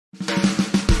Everybody,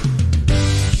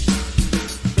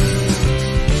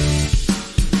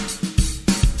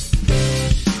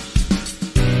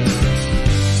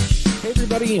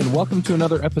 and welcome to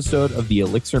another episode of the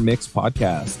Elixir Mix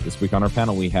podcast. This week on our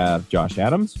panel, we have Josh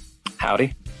Adams.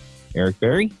 Howdy. Eric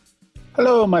Berry.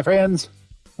 Hello, my friends.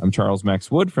 I'm Charles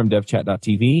Max Wood from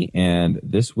devchat.tv, and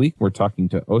this week we're talking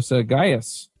to Osa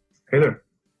Gaius. Hey there.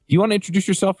 Do you want to introduce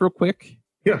yourself real quick?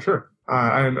 Yeah, sure.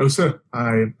 I'm Osa.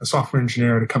 I'm a software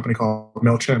engineer at a company called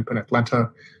MailChimp in Atlanta,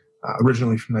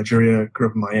 originally from Nigeria, grew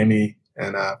up in Miami,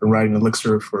 and I've been writing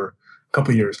Elixir for a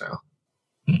couple of years now.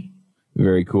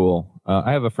 Very cool.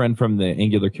 I have a friend from the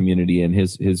Angular community, and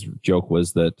his joke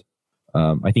was that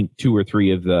I think 2 or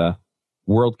 3 of the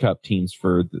World Cup teams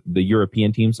for the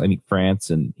European teams, I think France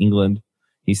and England,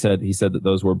 he said that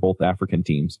those were both African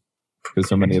teams because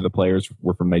so many of the players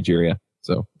were from Nigeria.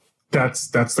 So that's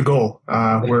the goal.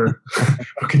 We're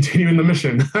continuing the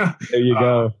mission. There you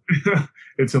go.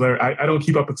 It's hilarious. I don't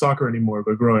keep up with soccer anymore,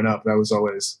 but growing up, that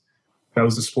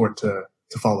was the sport to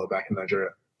follow back in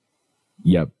Nigeria.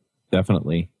 Yep,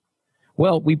 definitely.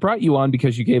 Well, we brought you on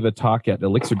because you gave a talk at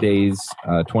Elixir Days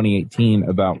 2018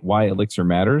 about why Elixir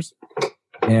matters.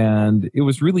 And it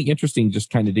was really interesting just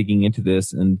kind of digging into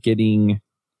this and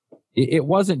it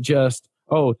wasn't just,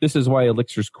 oh, this is why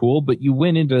Elixir's cool, but you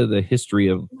went into the history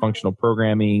of functional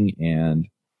programming and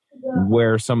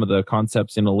where some of the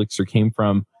concepts in Elixir came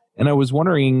from. And I was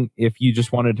wondering if you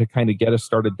just wanted to kind of get us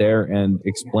started there and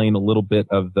explain a little bit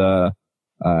of the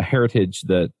heritage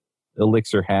that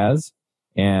Elixir has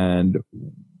and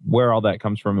where all that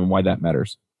comes from and why that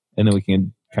matters. And then we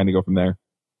can kind of go from there.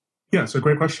 Yeah, so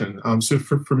great question. So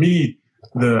for me,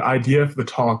 the idea for the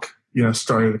talk,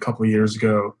 started a couple of years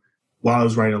ago while I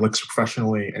was writing Elixir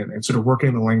professionally and sort of working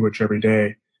in the language every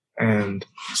day and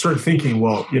started thinking,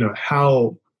 well,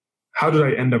 how did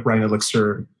I end up writing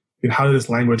Elixir? How did this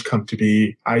language come to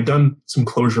be? I'd done some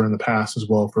Clojure in the past as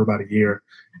well for about a year.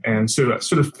 And so I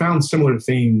sort of found similar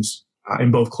themes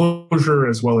in both Clojure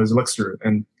as well as Elixir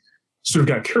and sort of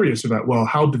got curious about, well,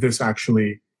 how did this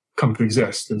actually come to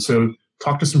exist? And so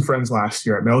talked to some friends last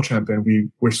year at MailChimp and we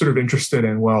were sort of interested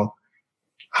in, well,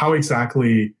 how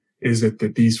exactly is it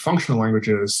that these functional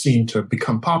languages seem to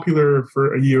become popular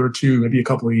for a year or two, maybe a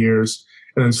couple of years,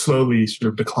 and then slowly sort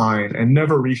of decline and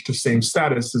never reach the same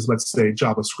status as, let's say,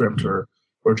 JavaScript or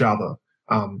Java.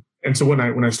 And so when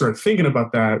I started thinking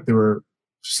about that, there were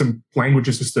some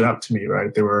languages that stood out to me,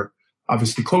 right? There were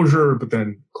obviously Clojure, but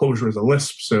then Clojure is a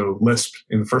Lisp, so Lisp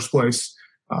in the first place.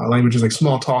 Languages like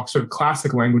Smalltalk, sort of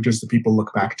classic languages that people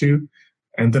look back to.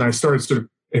 And then I started sort of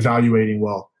evaluating,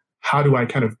 well, how do I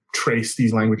kind of trace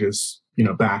these languages,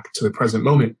 back to the present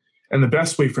moment? And the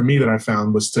best way for me that I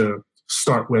found was to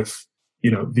start with,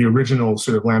 the original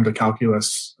sort of lambda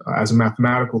calculus as a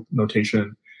mathematical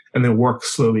notation, and then work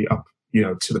slowly up,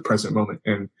 to the present moment.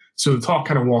 And so the talk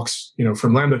kind of walks,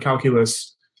 from lambda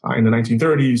calculus in the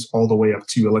 1930s all the way up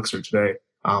to Elixir today.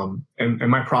 And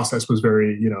my process was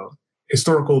very,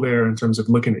 historical there in terms of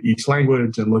looking at each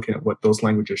language and looking at what those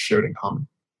languages shared in common.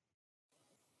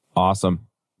 Awesome.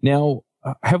 Now,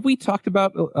 have we talked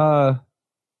about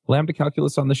lambda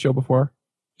calculus on the show before,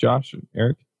 Josh and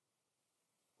Eric?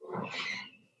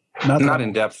 Not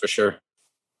in depth for sure.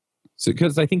 So,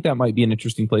 because I think that might be an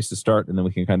interesting place to start, and then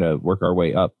we can kind of work our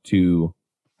way up to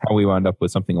how we wound up with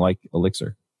something like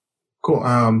Elixir. Cool.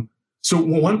 So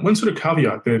one sort of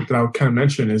caveat that I would kind of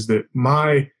mention is that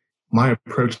my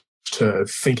approach to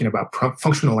thinking about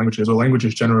functional languages or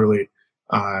languages generally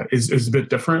is a bit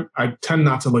different. I tend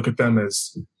not to look at them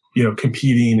as,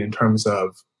 competing in terms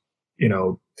of,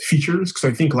 features, because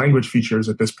I think language features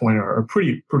at this point are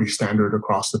pretty standard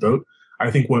across the boat.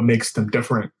 I think what makes them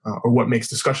different or what makes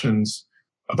discussions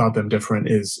about them different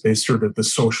is sort of the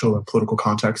social and political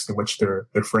context in which they're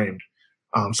framed.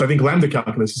 So I think lambda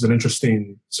calculus is an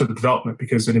interesting sort of development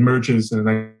because it emerges in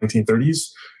the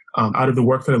 1930s. Out of the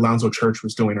work that Alonzo Church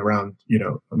was doing around,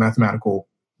 mathematical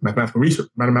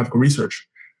research.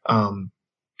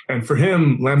 And for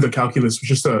him, lambda calculus was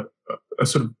just a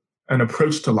sort of an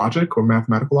approach to logic or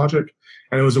mathematical logic.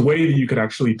 And it was a way that you could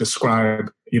actually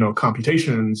describe,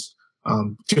 computations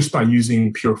just by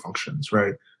using pure functions,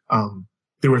 right?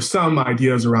 There were some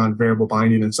ideas around variable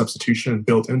binding and substitution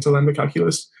built into lambda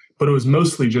calculus, but it was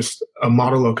mostly just a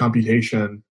model of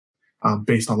computation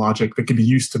based on logic that could be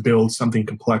used to build something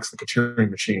complex like a Turing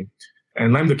machine.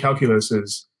 And lambda calculus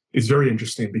is very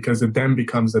interesting because it then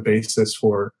becomes the basis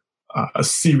for a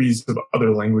series of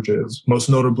other languages, most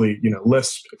notably,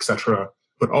 Lisp, etc.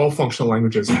 But all functional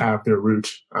languages have their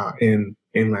root in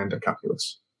lambda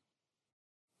calculus.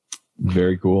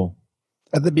 Very cool.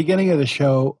 At the beginning of the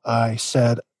show, I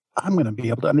said I'm going to be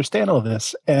able to understand all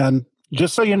this. And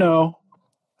just so you know,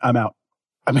 I'm out.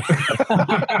 I mean,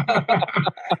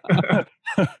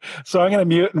 so I'm going to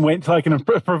mute and wait until I can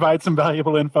provide some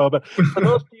valuable info. But for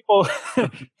those people,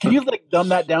 can you dumb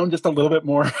that down just a little bit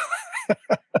more?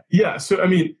 Yeah. So, I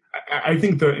mean, I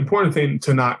think the important thing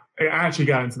I actually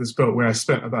got into this boat where I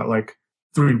spent about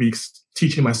 3 weeks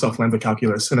teaching myself lambda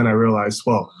calculus. And then I realized,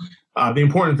 well, the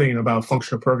important thing about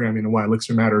functional programming and why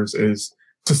Elixir matters is,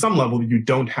 to some level, you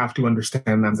don't have to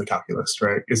understand lambda calculus,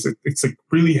 right? It's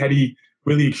really heady,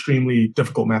 really extremely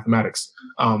difficult mathematics.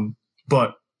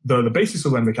 But the basis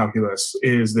of lambda calculus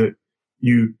is that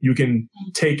you can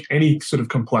take any sort of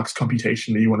complex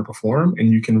computation that you want to perform, and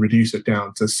you can reduce it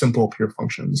down to simple pure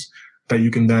functions that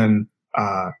you can then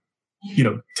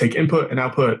take input and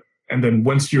output. And then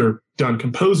once you're done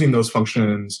composing those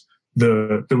functions,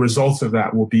 the results of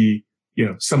that will be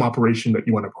some operation that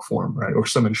you want to perform, right, or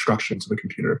some instruction to the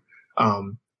computer.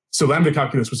 So lambda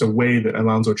calculus was a way that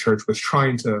Alonzo Church was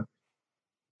trying to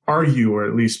argue, or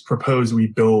at least propose, we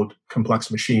build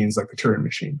complex machines like the Turing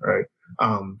machine, right?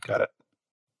 Got it.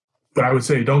 But I would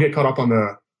say don't get caught up on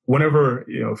whenever,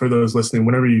 for those listening,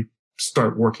 whenever you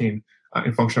start working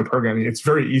in functional programming, it's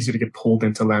very easy to get pulled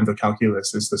into lambda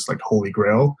calculus as this holy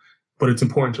grail. But it's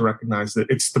important to recognize that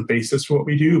it's the basis for what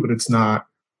we do, but it's not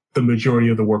the majority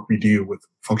of the work we do with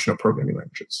functional programming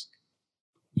languages.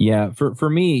 Yeah, for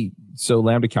me, so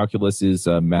lambda calculus is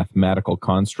a mathematical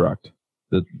construct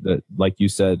that, like you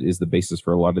said, is the basis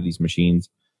for a lot of these machines.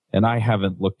 And I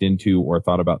haven't looked into or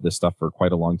thought about this stuff for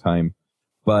quite a long time,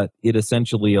 but it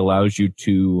essentially allows you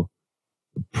to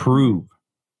prove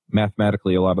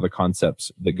mathematically a lot of the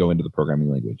concepts that go into the programming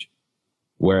language.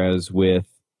 Whereas with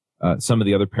some of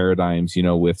the other paradigms,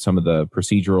 with some of the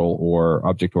procedural or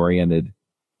object-oriented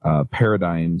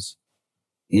paradigms,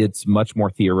 it's much more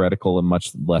theoretical and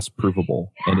much less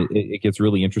provable. And it gets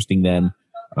really interesting then,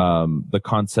 the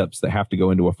concepts that have to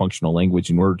go into a functional language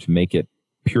in order to make it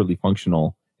purely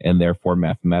functional and therefore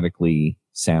mathematically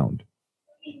sound.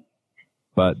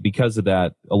 But because of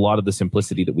that, a lot of the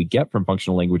simplicity that we get from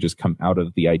functional languages come out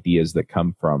of the ideas that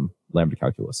come from lambda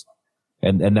calculus.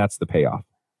 And that's the payoff.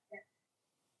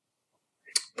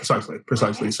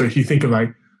 Precisely. So if you think of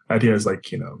ideas like,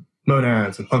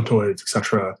 monads and functoids,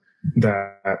 etc.,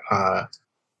 that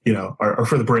are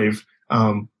for the brave,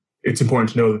 it's important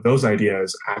to know that those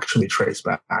ideas actually trace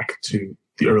back to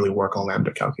the early work on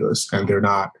lambda calculus, and they're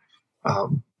not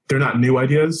new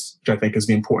ideas, which I think is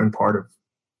the important part of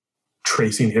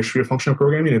tracing the history of functional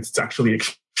programming. It's actually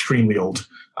extremely old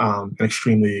and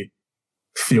extremely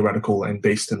theoretical and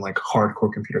based in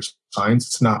hardcore computer science.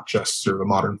 It's not just sort of a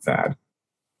modern fad.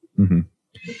 Mm-hmm.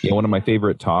 Yeah, one of my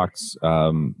favorite talks,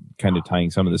 kind of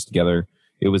tying some of this together,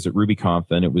 it was at RubyConf,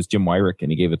 and it was Jim Weirich,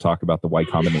 and he gave a talk about the Y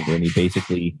Combinator, and he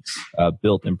basically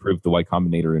built and proved the Y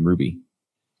Combinator in Ruby.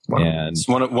 Wow. And it's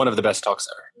one of the best talks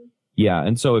ever. Yeah,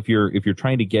 and so if you're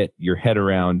trying to get your head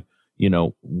around,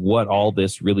 what all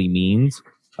this really means,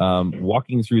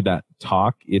 walking through that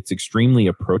talk, it's extremely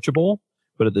approachable,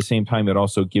 but at the same time, it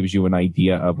also gives you an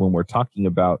idea of when we're talking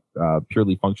about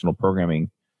purely functional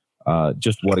programming,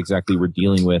 just what exactly we're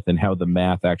dealing with and how the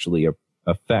math actually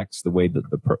affects the way that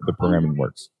the programming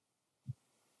works.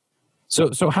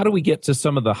 So how do we get to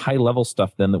some of the high level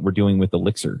stuff then that we're doing with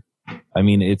Elixir? I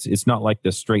mean, it's not like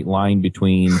this straight line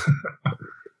between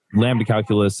lambda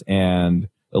calculus and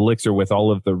Elixir with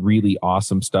all of the really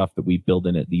awesome stuff that we build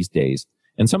in it these days.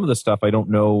 And some of the stuff, I don't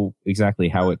know exactly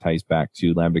how it ties back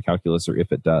to lambda calculus or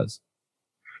if it does.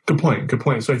 Good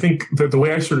point. So I think the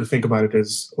way I sort of think about it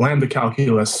is lambda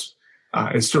calculus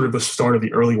is sort of the start of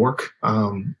the early work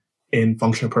in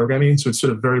functional programming. So it's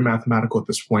sort of very mathematical at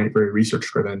this point, very research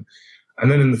driven.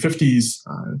 And then in the 50s,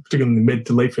 particularly in the mid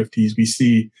to late 50s, we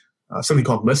see something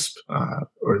called Lisp,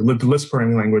 or the Lisp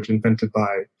programming language invented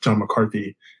by John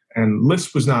McCarthy. And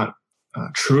Lisp was not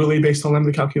truly based on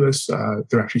lambda calculus. There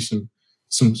are actually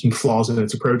some flaws in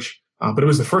its approach. But it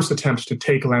was the first attempt to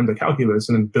take lambda calculus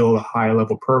and then build a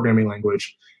high-level programming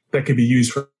language that could be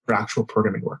used for actual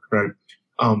programming work, right?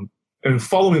 And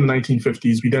following the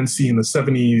 1950s, we then see in the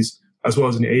 70s as well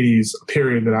as in the 80s a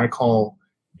period that I call,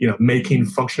 making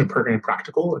functional programming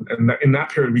practical. And in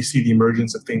that period, we see the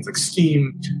emergence of things like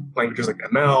Scheme, languages like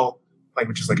ML,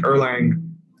 languages like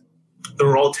Erlang.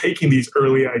 They're all taking these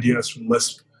early ideas from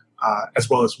Lisp as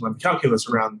well as from lambda calculus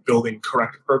around building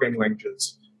correct programming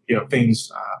languages.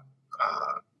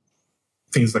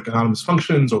 Things like anonymous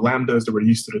functions or lambdas that we're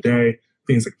used to today,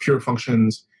 things like pure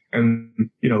functions, and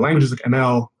languages like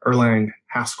ML, Erlang,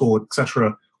 Haskell,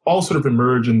 etc., all sort of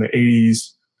emerge in the 80s,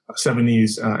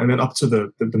 70s, and then up to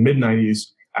the mid 90s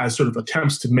as sort of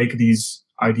attempts to make these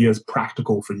ideas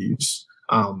practical for use.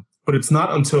 But it's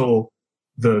not until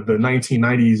the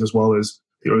 1990s as well as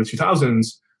the early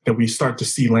 2000s that we start to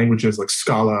see languages like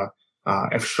Scala,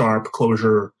 F#,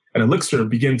 Clojure, and Elixir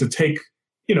begin to take,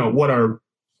 what are,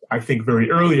 I think, very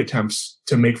early attempts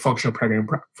to make functional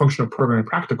programming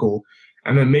practical,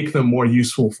 and then make them more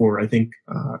useful for, I think,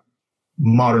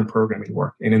 modern programming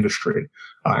work in industry.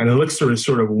 And Elixir is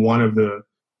sort of one of the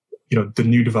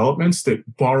new developments that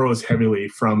borrows heavily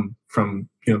from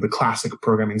the classic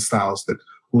programming styles that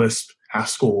Lisp,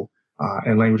 Haskell,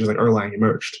 and languages like Erlang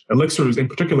emerged. Elixir in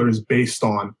particular is based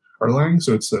on Erlang,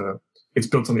 so it's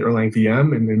built on the Erlang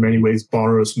VM, and in many ways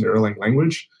borrows from the Erlang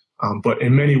language. But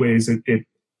in many ways, it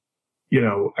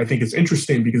I think it's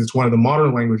interesting because it's one of the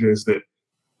modern languages that,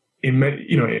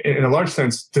 in a large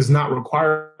sense, does not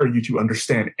require you to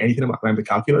understand anything about lambda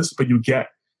calculus, but you get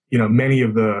many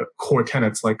of the core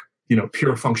tenets like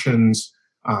pure functions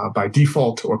by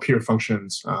default or pure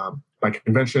functions by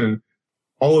convention.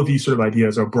 All of these sort of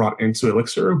ideas are brought into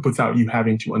Elixir without you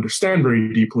having to understand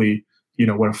very deeply,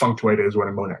 what a functoid is, what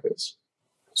a monad is.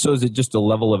 So is it just a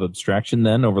level of abstraction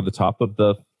then over the top of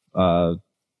the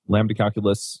lambda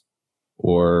calculus,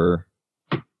 or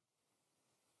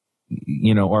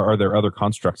or are there other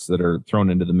constructs that are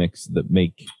thrown into the mix that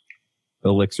make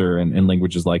Elixir and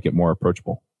languages like it more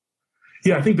approachable?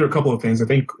 Yeah, I think there are a couple of things. I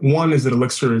think one is that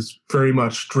Elixir is very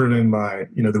much driven by,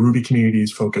 the Ruby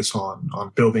community's focus on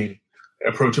building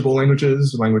approachable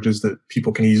languages that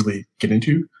people can easily get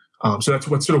into. So that's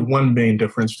what's sort of one main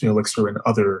difference between Elixir and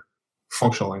other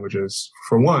functional languages.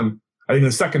 For one, I think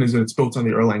the second is that it's built on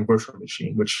the Erlang virtual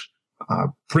machine, which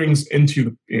brings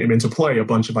into play a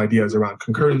bunch of ideas around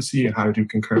concurrency and how to do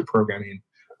concurrent programming,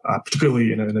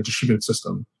 particularly in a distributed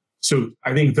system. So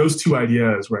I think those two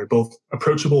ideas, right, both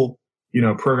approachable,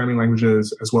 programming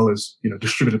languages as well as,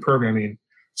 distributed programming,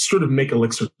 sort of make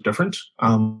Elixir different.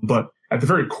 But at the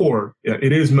very core,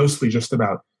 it is mostly just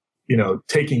about,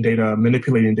 taking data,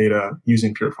 manipulating data,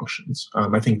 using pure functions.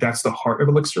 I think that's the heart of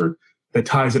Elixir that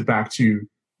ties it back to,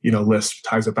 Lisp,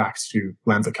 ties it back to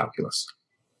lambda calculus.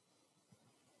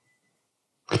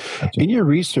 In your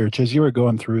research, as you were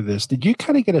going through this, did you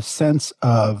kind of get a sense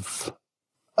of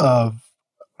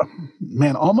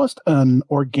almost an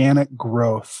organic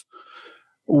growth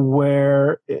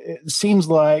where it seems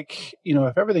like,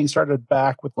 if everything started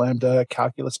back with lambda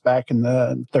calculus back in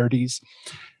the 30s,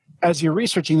 as you're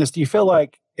researching this, do you feel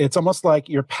like it's almost like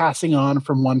you're passing on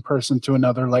from one person to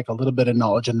another, like a little bit of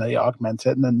knowledge, and they augment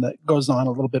it, and then it goes on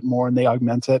a little bit more and they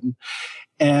augment it,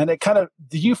 and it kind of,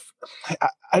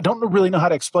 I don't really know how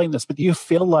to explain this, but do you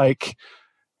feel like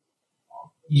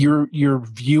you're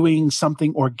viewing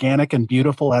something organic and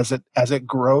beautiful as it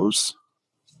grows?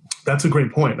 That's a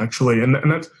great point, actually. And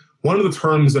that's one of the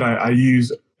terms that I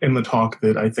use in the talk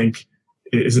that I think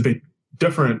is a bit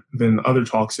different than other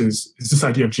talks is this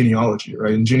idea of genealogy,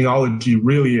 right? And genealogy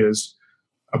really is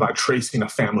about tracing a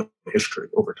family history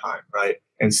over time, right?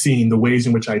 And seeing the ways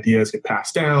in which ideas get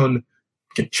passed down,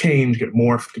 get changed, get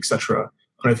morphed, etc.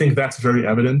 And I think that's very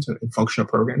evident in functional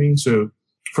programming. So,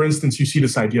 for instance, you see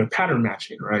this idea of pattern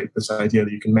matching, right? This idea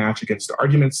that you can match against the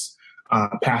arguments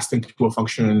passed into a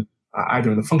function,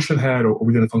 either in the function head or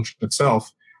within the function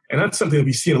itself. And that's something that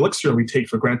we see in Elixir and we take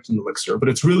for granted in Elixir. But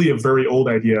it's really a very old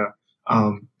idea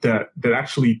that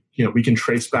actually, we can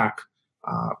trace back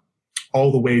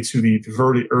all the way to the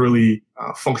very early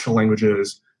functional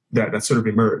languages that sort of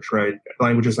emerged, right?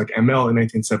 Languages like ML in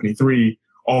 1973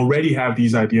 already have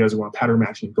these ideas around pattern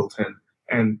matching built in.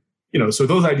 And, so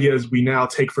those ideas we now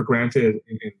take for granted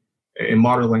in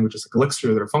modern languages like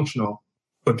Elixir that are functional,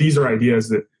 but these are ideas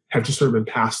that have just sort of been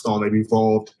passed on, they've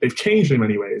evolved, they've changed in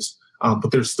many ways,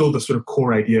 but there's still the sort of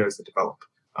core ideas that develop.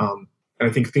 And I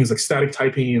think things like static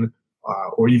typing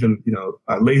or even,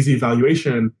 lazy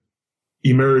evaluation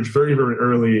emerge very, very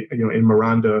early, in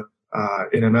Miranda,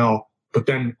 in ML, but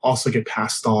then also get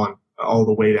passed on all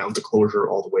the way down to Clojure,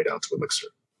 all the way down to Elixir.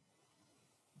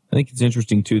 I think it's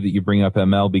interesting, too, that you bring up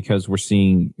ML because we're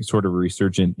seeing sort of a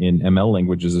resurgence in ML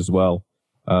languages as well.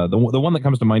 The one that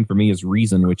comes to mind for me is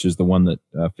Reason, which is the one that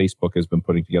Facebook has been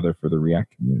putting together for the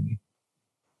React community.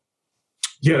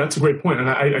 Yeah, that's a great point. And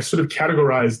I sort of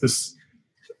categorize this,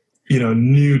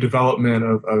 new development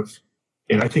of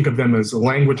and I think of them as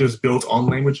languages built on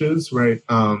languages, right?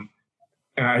 And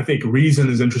I think Reason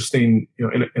is interesting,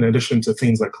 in addition to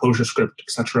things like ClojureScript, et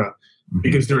cetera,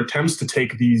 because there are attempts to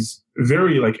take these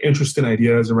very interesting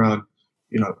ideas around,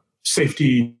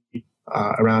 safety,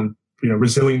 around,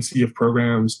 resiliency of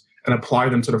programs and apply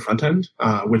them to the front end,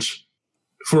 which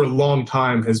for a long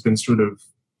time has been sort of,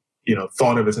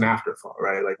 thought of as an afterthought,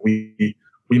 right? Like we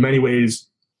in many ways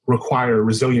require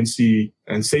resiliency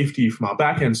and safety from our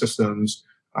backend systems,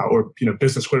 or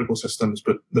business critical systems.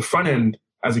 But the front end,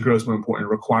 as it grows more important,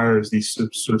 requires these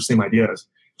sort of same ideas.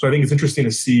 So I think it's interesting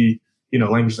to see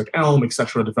languages like Elm, et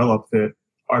cetera, develop that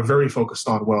are very focused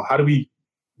on, well, how do we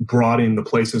broaden the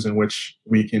places in which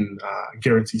we can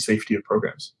guarantee safety of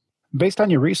programs? Based on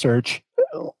your research,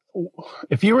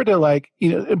 if you were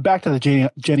to back to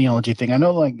the genealogy thing, I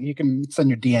know you can send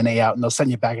your DNA out and they'll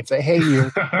send you back and say, hey,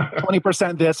 you're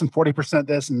 20% this and 40%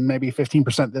 this and maybe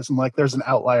 15% this. And there's an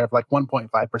outlier of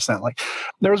 1.5%.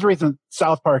 There was a recent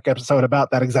South Park episode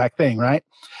about that exact thing, right?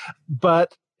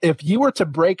 But if you were to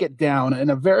break it down in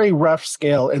a very rough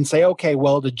scale and say, okay,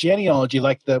 well, the genealogy,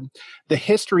 the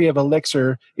history of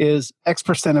Elixir is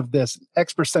X% of this,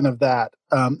 X% of that,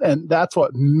 and that's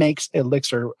what makes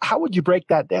Elixir, how would you break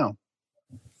that down?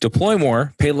 Deploy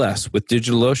more, pay less with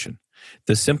DigitalOcean,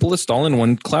 the simplest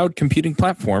all-in-one cloud computing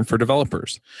platform for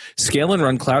developers. Scale and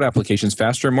run cloud applications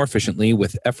faster and more efficiently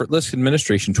with effortless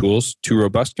administration tools to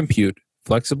robust compute,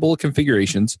 flexible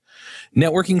configurations,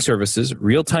 networking services,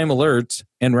 real-time alerts,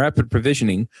 and rapid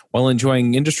provisioning while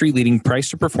enjoying industry-leading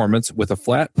price to performance with a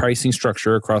flat pricing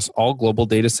structure across all global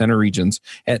data center regions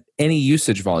at any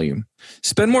usage volume.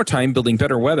 Spend more time building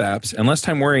better web apps and less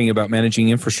time worrying about managing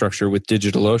infrastructure with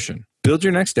DigitalOcean. Build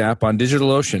your next app on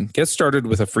DigitalOcean. Get started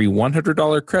with a free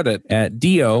 $100 credit at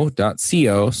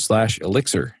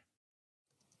do.co/elixir.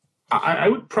 I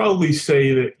would probably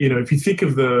say that, if you think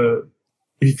of the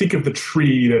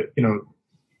tree that,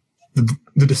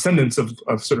 the descendants of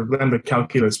sort of lambda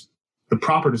calculus, the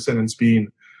proper descendants being,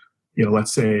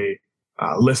 let's say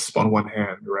Lisp on one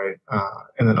hand, right?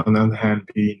 And then on the other hand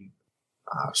being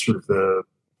sort of the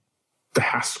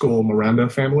Haskell-Miranda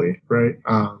family, right?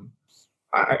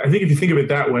 I think if you think of it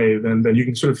that way, then you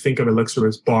can sort of think of Elixir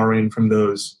as borrowing from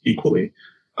those equally.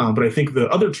 But I think the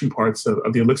other two parts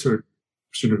of the Elixir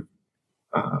sort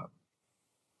of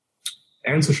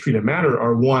ancestry that matter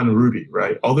are one, Ruby,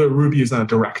 right? Although Ruby is not a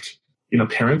direct,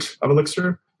 parent of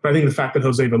Elixir, but I think the fact that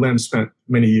Jose Valim spent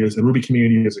many years in the Ruby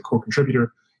community as a core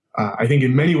contributor, I think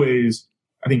in many ways,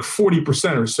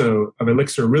 40% or so of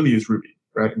Elixir really is Ruby,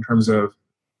 right? In terms of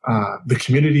the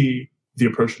community, the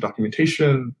approach to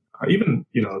documentation, even,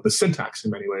 the syntax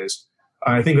in many ways.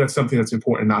 I think that's something that's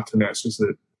important not to miss, is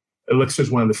that Elixir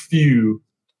is one of the few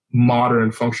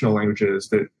modern functional languages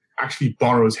that actually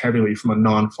borrows heavily from a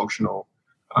non-functional,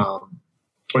 or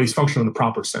at least functional in the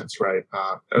proper sense, right?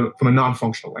 From a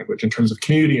non-functional language in terms of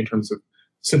community, in terms of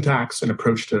syntax and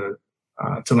approach to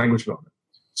language development.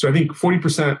 So I think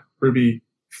 40% Ruby,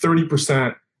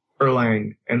 30%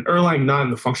 Erlang, and Erlang not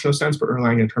in the functional sense, but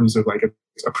Erlang in terms of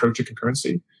its approach to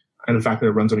concurrency and the fact that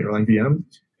it runs on the Erlang VM,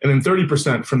 and then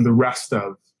 30% from the rest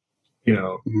of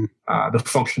the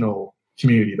functional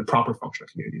community, the proper functional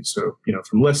community. So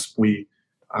from Lisp we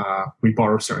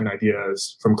borrow certain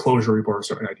ideas. From Clojure we borrow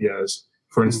certain ideas.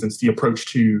 For instance, the approach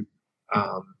to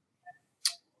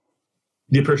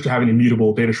having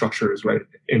immutable data structures, right,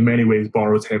 in many ways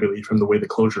borrows heavily from the way the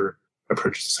Clojure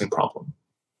approaches the same problem.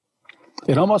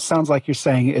 It almost sounds like you're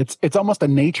saying it's almost a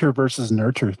nature versus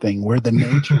nurture thing, where the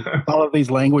nature, all of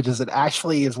these languages, it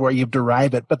actually is where you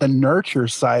derive it. But the nurture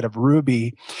side of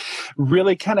Ruby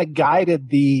really kind of guided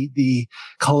the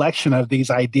collection of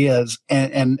these ideas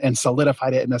and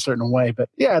solidified it in a certain way. But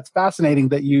yeah, it's fascinating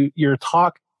that your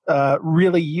talk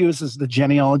really uses the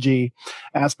genealogy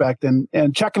aspect. And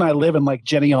Chuck and I live in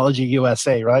Genealogy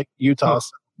USA, right? Utah.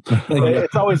 So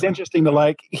it's always interesting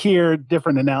to hear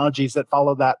different analogies that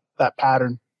follow that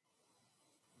pattern.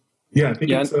 Yeah, I think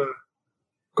it's go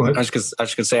ahead. I was just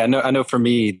gonna say, I know for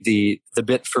me, the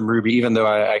bit from Ruby, even though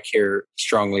I care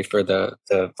strongly for the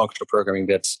functional programming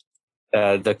bits,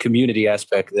 the community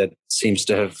aspect that seems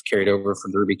to have carried over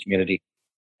from the Ruby community,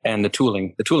 and the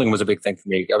tooling. The tooling was a big thing for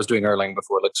me. I was doing Erlang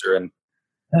before Elixir, and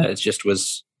it just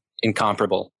was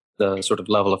incomparable, the sort of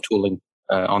level of tooling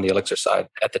on the Elixir side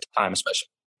at the time, especially.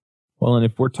 Well, and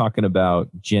if we're talking about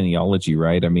genealogy,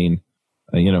 right? I mean,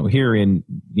 here in,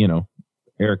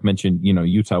 Eric mentioned,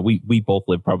 Utah, we both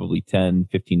live probably 10,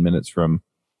 15 minutes from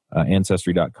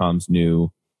Ancestry.com's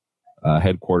new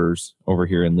headquarters over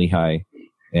here in Lehi.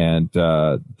 And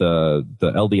the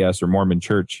LDS or Mormon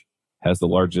Church has the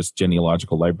largest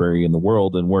genealogical library in the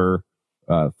world, and we're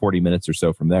 40 minutes or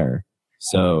so from there.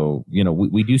 So,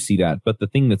 we do see that. But the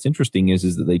thing that's interesting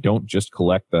is that they don't just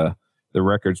collect the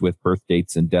records with birth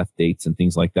dates and death dates and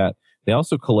things like that. They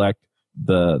also collect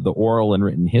the oral and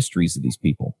written histories of these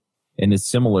people. And it's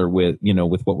similar with,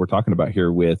 with what we're talking about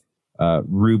here with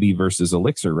Ruby versus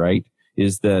Elixir, right?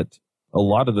 Is that a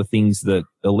lot of the things that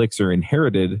Elixir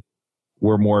inherited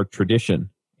were more tradition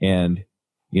and,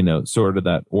 sort of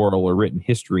that oral or written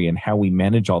history and how we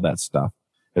manage all that stuff,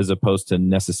 as opposed to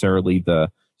necessarily the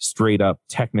straight up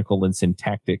technical and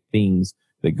syntactic things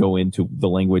that go into the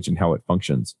language and how it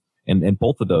functions. And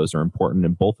both of those are important,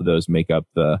 and both of those make up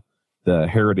the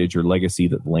heritage or legacy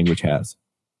that the language has.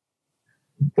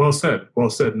 Well said. Well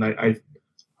said. And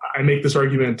I make this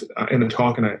argument in the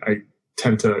talk, and I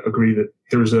tend to agree that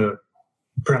there's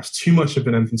perhaps too much of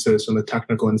an emphasis on the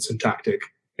technical and syntactic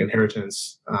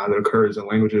inheritance that occurs in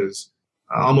languages,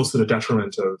 almost to the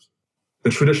detriment of the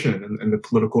tradition and the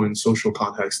political and social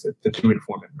context that do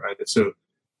inform it, right? And so,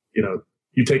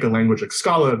 you take a language like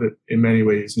Scala that in many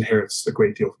ways inherits a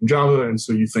great deal from Java, and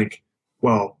so you think,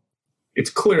 well, it's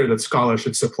clear that Scala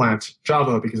should supplant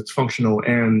Java because it's functional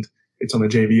and it's on the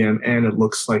JVM and it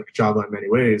looks like Java in many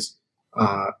ways,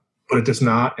 but it does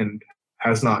not and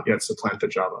has not yet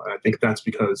supplanted Java. And I think that's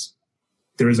because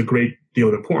there is a great deal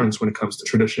of importance when it comes to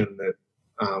tradition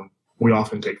that we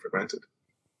often take for granted.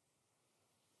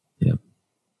 Yeah.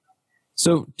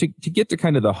 So to get to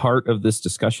kind of the heart of this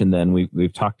discussion, then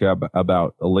we've talked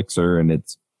about Elixir and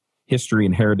its history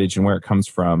and heritage and where it comes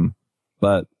from,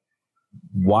 but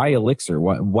why Elixir?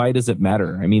 Why does it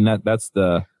matter? I mean, that's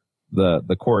the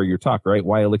core of your talk, right?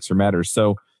 Why Elixir matters.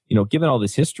 So, given all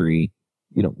this history,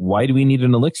 why do we need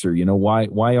an Elixir?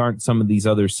 Why aren't some of these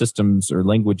other systems or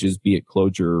languages, be it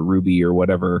Clojure or Ruby or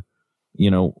whatever,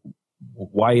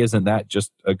 why isn't that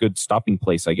just a good stopping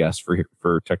place, I guess,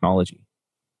 for technology?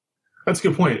 That's a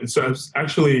good point. So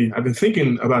I've been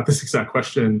thinking about this exact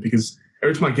question because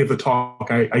every time I give the talk,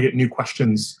 I get new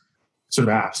questions sort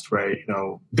of asked, right?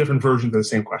 Different versions of the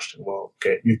same question. Well,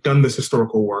 okay, you've done this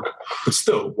historical work, but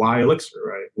still, why Elixir,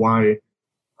 right? Why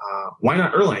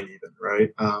not Erlang even,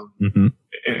 right?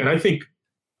 And I think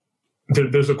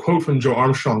there's a quote from Joe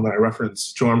Armstrong that I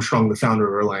reference, Joe Armstrong, the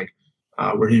founder of Erlang,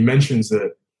 where he mentions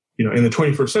that, in the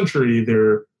 21st century,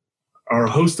 there are a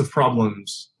host of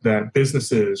problems that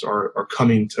businesses are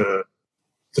coming to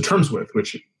terms with,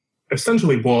 which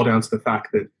essentially boil down to the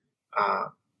fact that,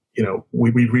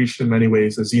 we've reached in many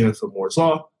ways the zenith of Moore's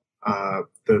law.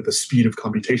 The speed of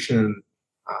computation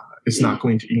is not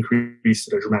going to increase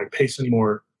at a dramatic pace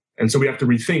anymore. And so we have to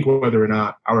rethink whether or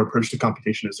not our approach to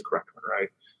computation is the correct one,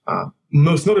 right?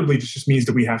 Most notably, this just means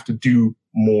that we have to do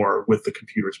more with the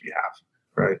computers we have,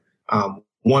 right?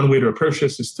 One way to approach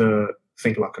this is to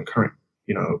think about concurrent,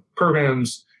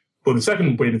 programs. But the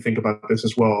second way to think about this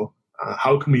as well,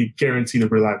 how can we guarantee the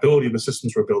reliability of the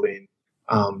systems we're building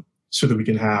so that we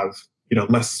can have,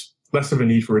 less of a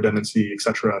need for redundancy, et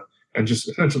cetera, and just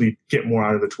essentially get more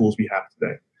out of the tools we have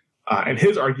today. And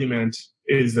his argument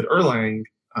is that Erlang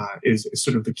is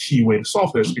sort of the key way to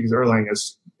solve this, because Erlang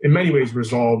has, in many ways,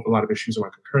 resolved a lot of issues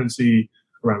around concurrency,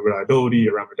 around reliability,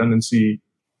 around redundancy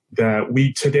that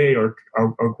we today are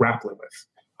grappling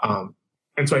with.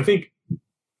 And so I think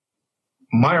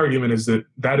my argument is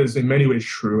that is in many ways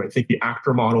true. I think the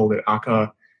actor model that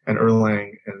Akka and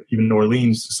Erlang and even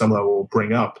Orleans to some level will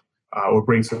bring up or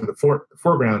bring to the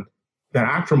foreground, that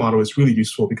actor model is really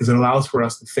useful because it allows for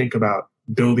us to think about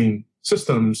building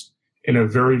systems in a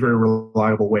very, very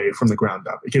reliable way from the ground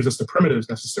up. It gives us the primitives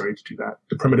necessary to do that,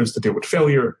 the primitives to deal with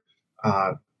failure,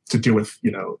 to deal with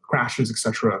crashes,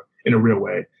 etc., in a real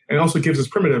way. And it also gives us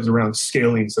primitives around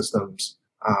scaling systems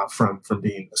from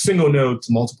being a single node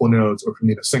to multiple nodes, or from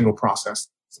being a single process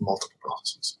to multiple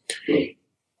processes.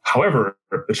 However,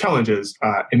 the challenge is,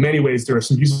 in many ways, there are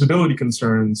some usability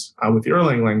concerns with the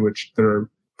Erlang language that are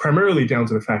primarily down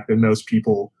to the fact that most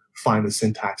people find the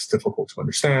syntax difficult to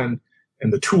understand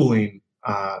and the tooling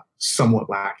somewhat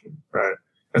lacking, right?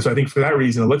 And so I think for that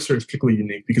reason, Elixir is particularly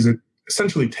unique because it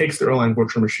essentially takes the Erlang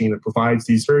virtual machine that provides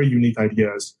these very unique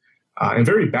ideas and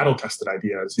very battle-tested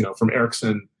ideas, from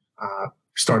Ericsson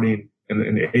starting in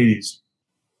the 80s.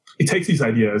 It takes these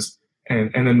ideas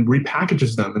and then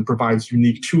repackages them and provides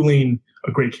unique tooling,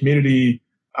 a great community.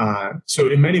 So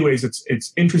in many ways,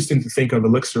 it's interesting to think of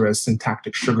Elixir as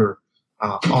syntactic sugar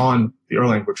on the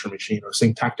Erlang virtual machine, or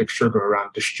syntactic sugar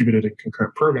around distributed and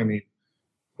concurrent programming,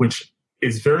 which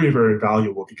is very, very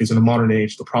valuable because in a modern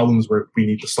age, the problems we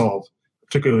need to solve,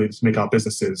 particularly to make our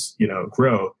businesses,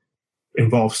 grow,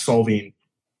 involve solving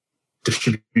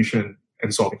distribution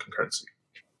and solving concurrency.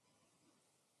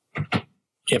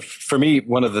 Yeah, for me,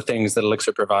 one of the things that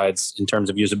Elixir provides in terms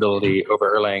of usability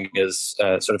over Erlang is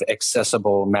sort of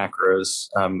accessible macros.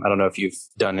 I don't know if you've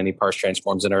done any parse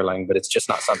transforms in Erlang, but it's just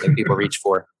not something people reach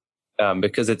for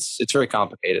because it's very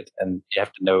complicated, and you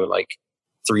have to know like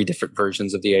 3 different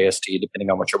versions of the AST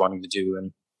depending on what you're wanting to do,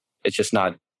 and it's just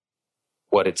not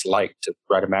what it's like to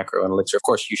write a macro in Elixir. Of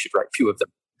course, you should write few of them,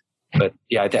 but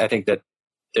yeah, I think that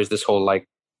there's this whole like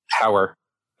power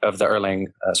of the Erlang,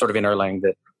 sort of in Erlang,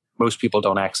 that most people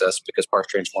don't access because parse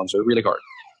transforms are really hard.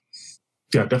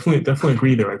 Yeah, definitely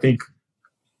agree there. I think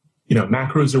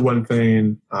macros are one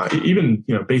thing. Even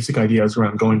basic ideas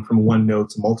around going from one node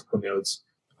to multiple nodes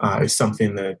is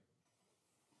something that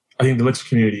I think the Elixir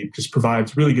community just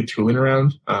provides really good tooling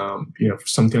around. For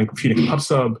something like feeding a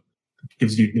PubSub,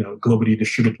 gives you globally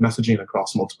distributed messaging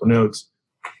across multiple nodes.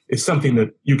 It's something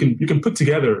that you can put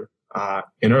together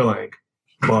in Erlang,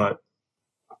 but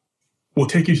will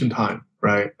take you some time,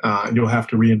 right? You'll have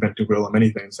to reinvent the wheel on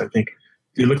many things. I think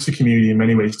the Elixir community in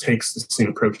many ways takes the same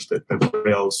approach that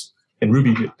Rails and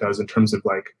Ruby does in terms of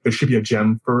there should be a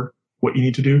gem for what you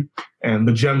need to do, and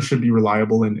the gem should be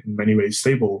reliable and in many ways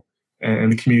stable,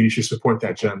 and the community should support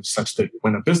that gem such that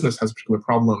when a business has a particular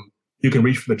problem, you can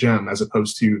reach for the gem as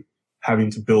opposed to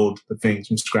having to build the things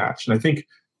from scratch. And I think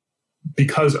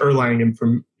because Erlang and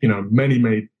for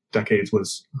many decades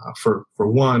was for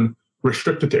one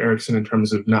restricted to Ericsson in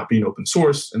terms of not being open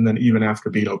source, and then even after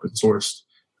being open sourced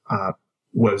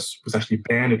was actually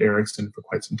banned at Ericsson for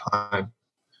quite some time.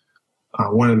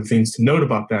 One of the things to note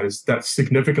about that is that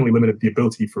significantly limited the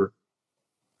ability for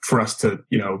us to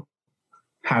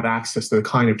have access to the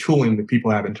kind of tooling that people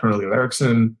have internally at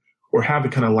Ericsson, or have the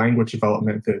kind of language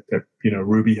development that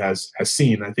Ruby has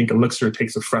seen. I think Elixir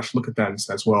takes a fresh look at that and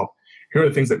says, well, here are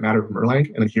the things that matter from Erlang,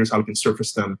 and then here's how we can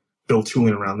surface them, build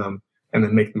tooling around them, and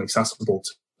then make them accessible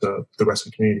to the rest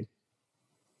of the community.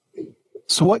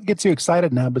 So what gets you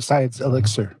excited now besides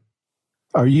Elixir?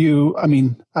 Are you,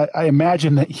 I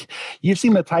imagine that you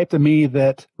seem the type to me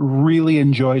that really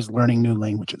enjoys learning new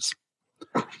languages.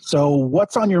 So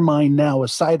what's on your mind now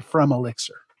aside from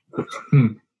Elixir?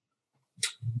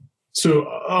 So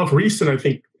of recent, I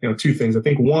think, two things. I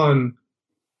think one,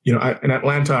 in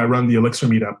Atlanta, I run the Elixir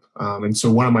meetup. And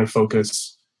so one of my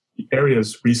focus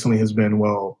areas recently has been,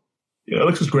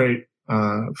 Elixir's great.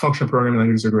 Functional programming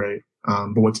languages are great.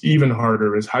 But what's even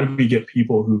harder is how do we get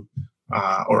people who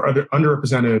are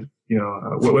underrepresented,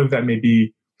 whether that may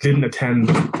be didn't attend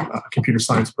a computer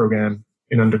science program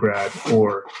in undergrad,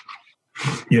 or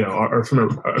are from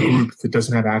a group that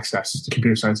doesn't have access to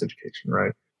computer science education,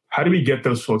 right? How do we get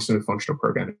those folks into functional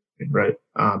programming, right?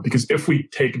 Because if we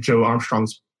take Joe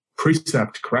Armstrong's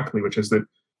precept correctly, which is that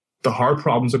the hard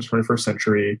problems of the 21st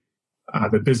century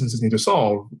that businesses need to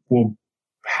solve will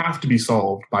have to be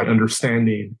solved by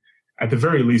understanding, at the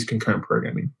very least, concurrent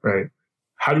programming, right?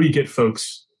 How do we get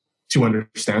folks to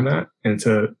understand that and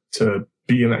to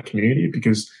be in that community?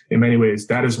 Because in many ways,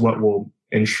 that is what will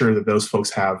ensure that those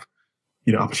folks have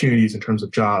opportunities in terms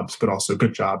of jobs, but also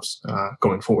good jobs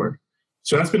going forward.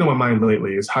 So that's been on my mind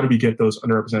lately, is how do we get those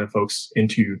underrepresented folks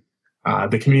into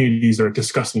the communities that are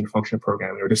discussing functional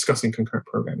programming or discussing concurrent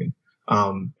programming.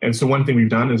 And so one thing we've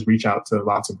done is reach out to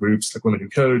lots of groups like Women Who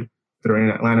Code that are in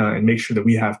Atlanta and make sure that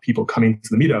we have people coming to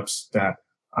the meetups that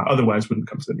otherwise wouldn't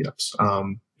come to the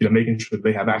meetups. Making sure that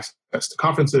they have access to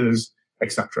conferences,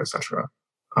 et cetera, et cetera.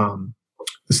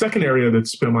 The second area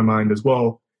that's been on my mind as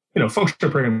well,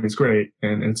 functional programming is great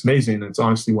and it's amazing. It's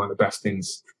honestly one of the best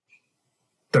things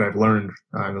that I've learned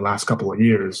in the last couple of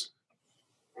years.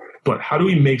 But how do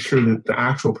we make sure that the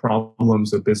actual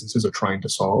problems that businesses are trying to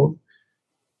solve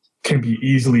can be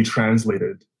easily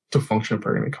translated to functional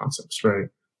programming concepts, right?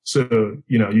 So,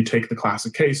 you take the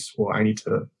classic case, I need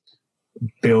to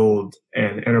build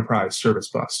an enterprise service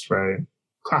bus, right?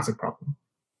 Classic problem.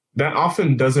 That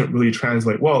often doesn't really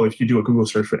translate well if you do a Google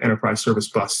search for enterprise service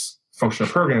bus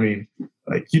functional programming.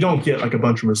 You don't get a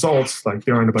bunch of results,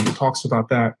 there aren't a bunch of talks about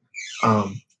that.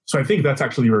 So I think that's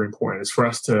actually very important, is for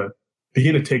us to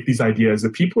begin to take these ideas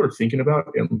that people are thinking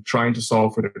about and trying to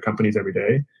solve for their companies every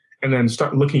day, and then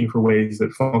start looking for ways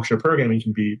that functional programming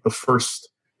can be the first,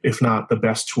 if not the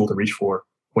best tool to reach for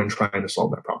when trying to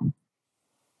solve that problem.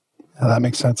 That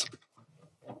makes sense.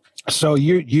 So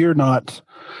you're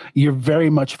very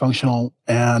much functional,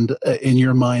 and in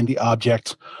your mind, the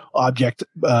object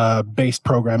based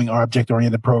programming or object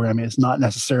oriented programming is not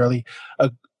necessarily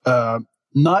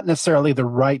the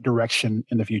right direction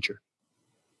in the future.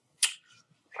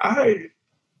 I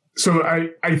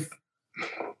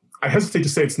hesitate to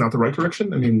say it's not the right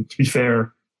direction. To be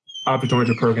fair, object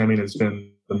oriented programming has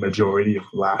been the majority of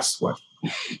the last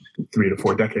 3 to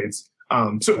 4 decades.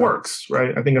 So it works,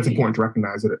 right? I think that's important to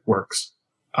recognize that it works.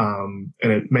 And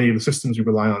many of the systems we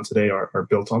rely on today are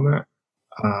built on that.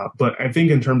 But I think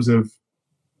in terms of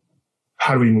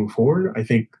how do we move forward, I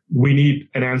think we need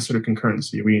an answer to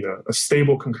concurrency. We need a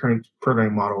stable concurrent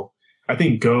programming model. I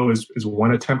think Go is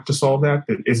one attempt to solve that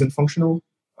isn't functional,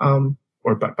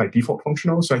 or by default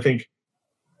functional. So I think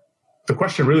the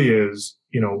question really is,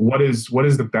 what is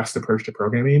the best approach to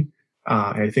programming?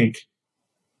 And I think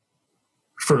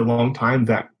for a long time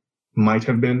that might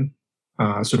have been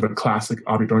sort of a classic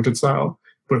object-oriented style.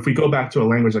 But if we go back to a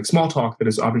language like Smalltalk that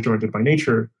is object-oriented by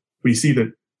nature, we see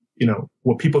that,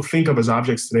 what people think of as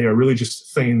objects today are really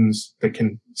just things that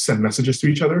can send messages to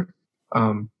each other,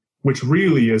 which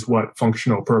really is what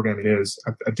functional programming is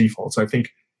at default. So I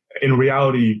think in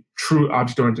reality, true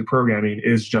object-oriented programming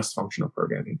is just functional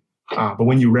programming. But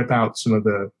when you rip out some of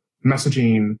the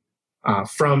messaging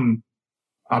from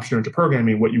object-oriented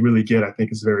programming, what you really get, I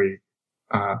think, is a very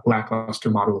lackluster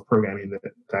model of programming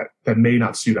that may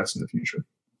not suit us in the future.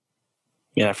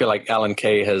 Yeah, I feel like Alan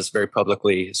Kay has very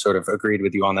publicly sort of agreed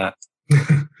with you on that.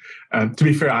 To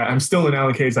be fair, I'm still in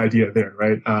Alan Kay's idea there,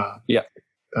 right? Yeah.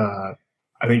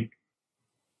 I think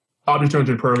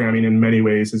object-oriented programming in many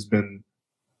ways has been,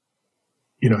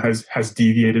 has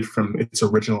deviated from its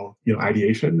original,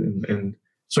 ideation. And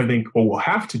so I think what we'll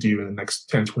have to do in the next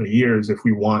 10, 20 years, if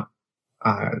we want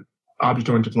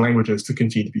object-oriented languages to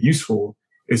continue to be useful,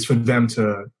 is for them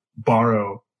to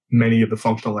borrow many of the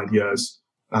functional ideas,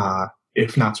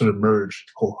 if not sort of merge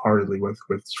wholeheartedly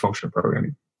with functional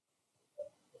programming.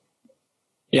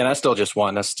 Yeah, and I still just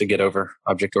want us to get over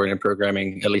object-oriented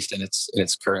programming, at least in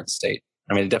its current state.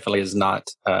 I mean, it definitely is not.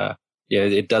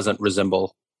 It doesn't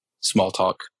resemble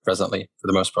Smalltalk presently for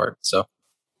the most part. So,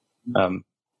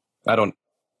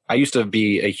 I used to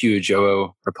be a huge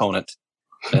OO proponent,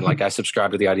 and I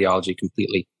subscribe to the ideology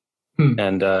completely,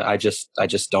 and I just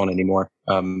don't anymore.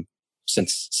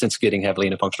 Since getting heavily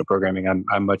into functional programming,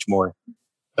 I'm much more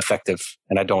effective,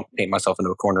 and I don't paint myself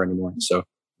into a corner anymore. So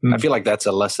I feel like that's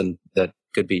a lesson that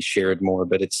could be shared more,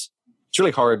 but it's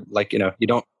really hard. You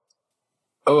don't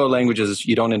OO languages,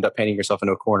 you don't end up painting yourself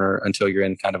into a corner until you're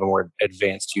in kind of a more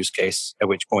advanced use case, at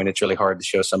which point it's really hard to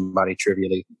show somebody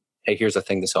trivially, hey, here's a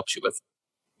thing this helps you with.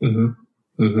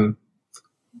 Mm-hmm. Mm-hmm.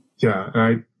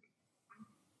 Yeah.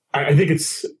 I think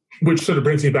which sort of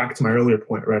brings me back to my earlier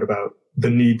point, right, about the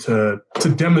need to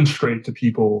demonstrate to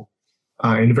people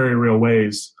in very real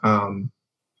ways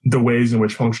the ways in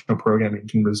which functional programming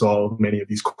can resolve many of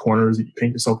these corners that you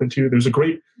paint yourself into. There's a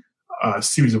great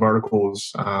series of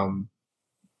articles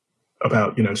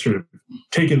about, sort of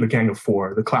taking the Gang of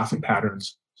Four, the classic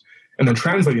patterns, and then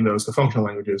translating those to functional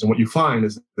languages. And what you find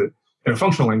is that in a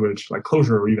functional language like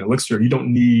Clojure or even Elixir, you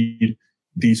don't need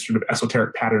these sort of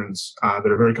esoteric patterns that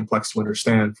are very complex to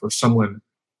understand for someone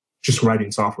just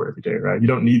writing software every day, right? You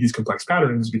don't need these complex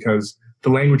patterns because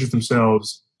the languages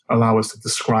themselves allow us to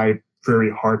describe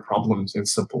very hard problems in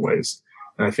simple ways.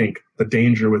 And I think the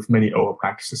danger with many OO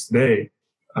practices today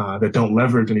that don't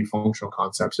leverage any functional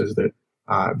concepts is that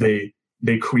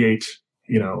they create,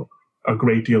 a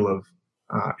great deal of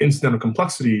incidental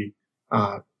complexity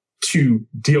to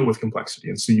deal with complexity.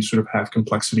 And so you sort of have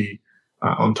complexity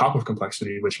on top of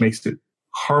complexity, which makes it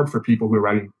hard for people who are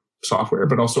writing software,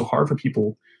 but also hard for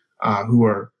people who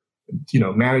are,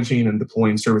 managing and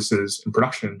deploying services in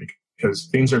production, because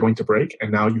things are going to break.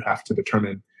 And now you have to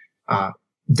determine,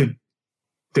 did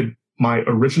my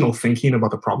original thinking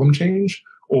about the problem change,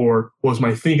 or was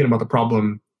my thinking about the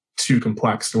problem too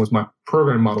complex? And was my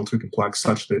program model too complex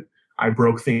such that I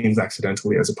broke things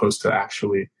accidentally as opposed to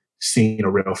actually seeing a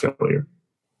real failure?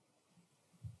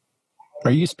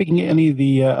 Are you speaking at any of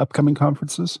the upcoming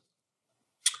conferences?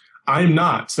 I'm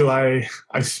not. So I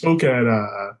spoke at,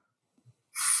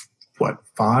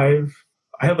 5?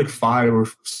 I had 5 or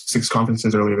 6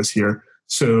 conferences earlier this year.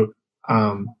 So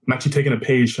I'm actually taking a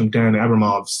page from Dan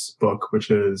Abramov's book,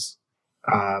 which is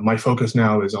my focus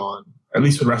now is on, at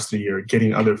least for the rest of the year,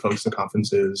 getting other folks to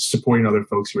conferences, supporting other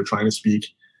folks who are trying to speak.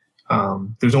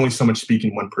 There's only so much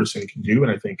speaking one person can do.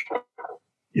 And I think,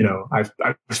 I've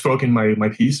spoken my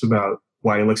piece about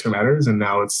why Elixir matters, and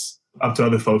now it's up to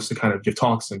other folks to kind of give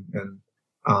talks and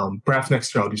perhaps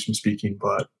next year I'll do some speaking,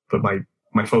 but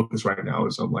my focus right now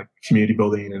is on community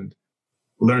building and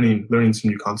learning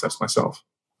some new concepts myself.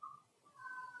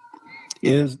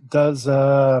 Does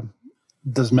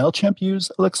MailChimp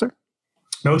use Elixir?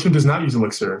 MailChimp does not use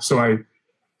Elixir. So I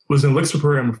was an Elixir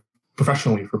programmer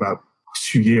professionally for about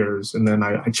 2 years, and then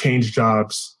I changed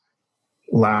jobs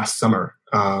last summer.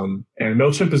 And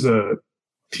MailChimp is a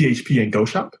PHP and Go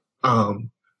shop.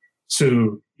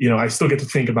 So, I still get to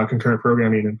think about concurrent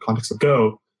programming in context of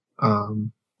Go.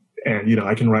 And,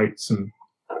 I can write some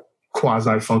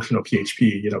quasi-functional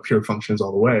PHP, pure functions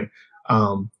all the way.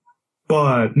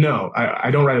 But no,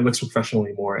 I don't write Elixir professionally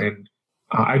anymore. And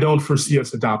I don't foresee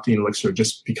us adopting Elixir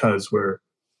just because we're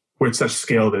at such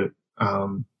scale that,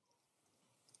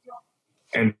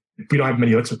 and we don't have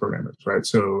many Elixir programmers, right?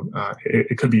 So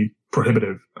it could be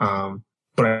prohibitive.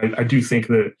 But I do think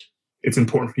that it's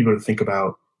important for people to think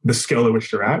about the scale at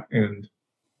which they're at and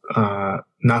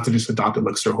not to just adopt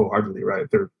Elixir wholeheartedly, right?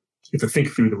 You have to think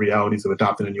through the realities of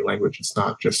adopting a new language. It's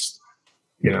not just,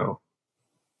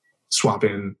 swap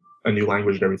in a new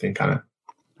language and everything kind of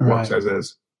works as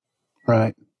is.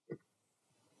 Right.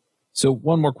 So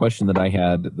one more question that I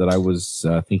had that I was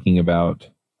thinking about,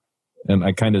 and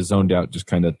I kind of zoned out just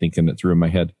kind of thinking it through in my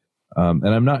head. And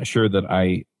I'm not sure that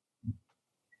I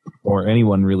or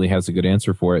anyone really has a good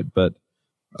answer for it, but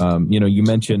you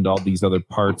mentioned all these other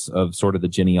parts of sort of the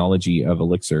genealogy of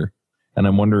Elixir. And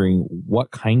I'm wondering,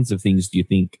 what kinds of things do you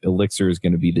think Elixir is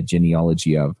going to be the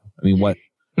genealogy of? I mean,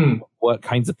 what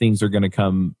kinds of things are going to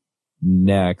come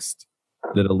next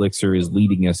that Elixir is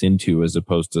leading us into as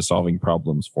opposed to solving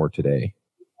problems for today?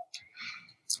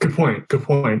 Good point.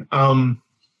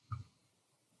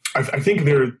 I think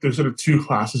there's sort of two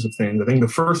classes of things. I think the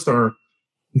first are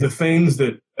the things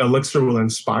that Elixir will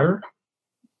inspire,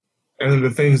 and then the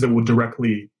things that will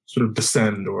directly sort of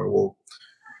descend or will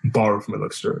borrow from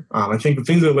Elixir. I think the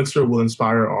things that Elixir will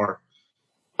inspire are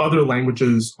other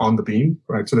languages on the Beam,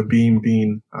 right? So the Beam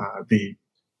being the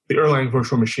Erlang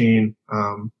virtual machine,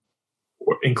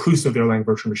 or inclusive of the Erlang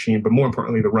virtual machine, but more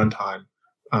importantly, the runtime.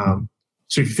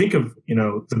 So if you think of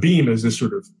the Beam as this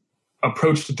sort of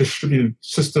approach to distributed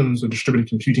systems or distributed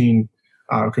computing,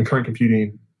 concurrent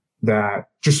computing that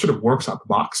just sort of works out the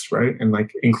box, right? And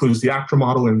like includes the actor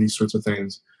model and these sorts of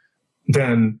things,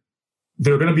 then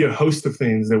there are going to be a host of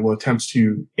things that will attempt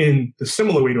to, in the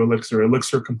similar way to Elixir,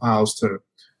 Elixir compiles to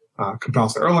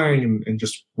Erlang and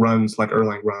just runs like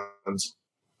Erlang runs.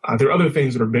 There are other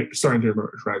things that are starting to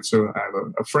emerge, right? So I have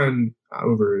a friend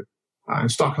over in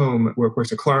Stockholm who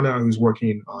works at Klarna who's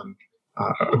working on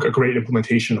a great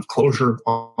implementation of Clojure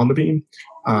on the Beam.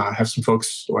 I have some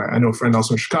folks, I know a friend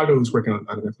also in Chicago who's working on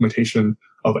an implementation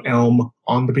of Elm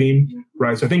on the Beam,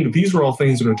 right? So I think these are all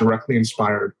things that are directly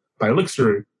inspired by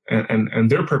Elixir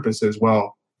and their purpose as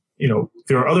well.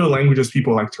 There are other languages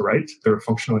people like to write that are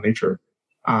functional in nature.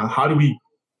 How do we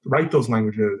write those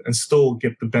languages and still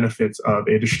get the benefits of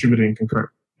a distributed and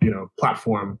concurrent,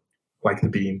 platform like the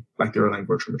Beam, like the Erlang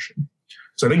virtual machine?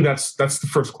 So I think that's the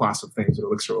first class of things that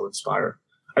Elixir will inspire.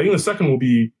 I think the second will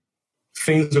be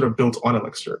things that are built on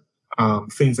Elixir,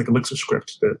 things like Elixir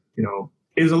script that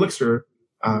is Elixir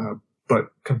but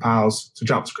compiles to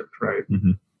JavaScript, right?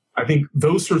 Mm-hmm. I think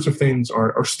those sorts of things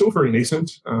are still very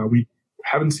nascent. We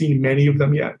haven't seen many of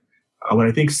them yet. But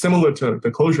I think similar to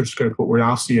the Clojure script, what we're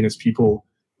now seeing is people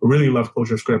really love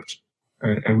Clojure script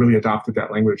and really adopted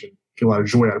that language and get a lot of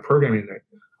joy out of programming it.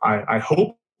 I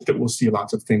hope that we'll see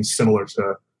lots of things similar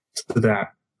to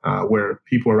that, where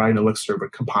people are writing Elixir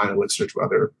but compiling Elixir to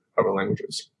other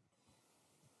languages.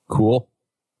 Cool.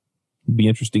 It'd be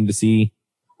interesting to see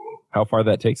how far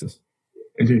that takes us.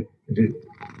 Indeed.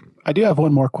 I do have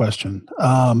one more question.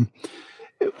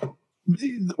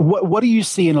 What do you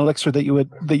see in Elixir that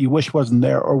you wish wasn't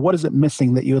there, or what is it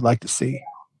missing that you would like to see?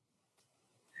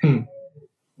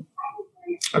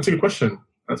 That's a good question.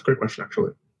 That's a great question,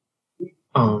 actually.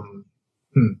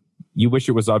 You wish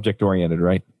it was object oriented,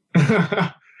 right?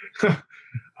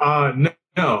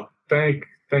 No. Thank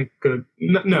good.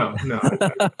 No.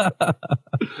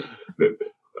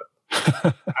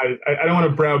 I don't want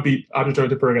to browbeat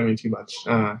object-oriented programming too much.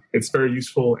 It's very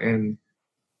useful, and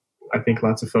I think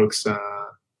lots of folks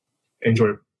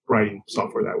enjoy writing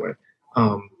software that way.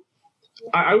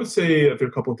 I would say that there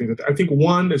are a couple of things. I think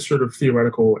one is sort of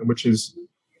theoretical, which is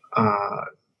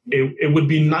it would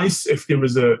be nice if there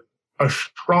was a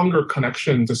stronger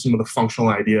connection to some of the functional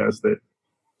ideas that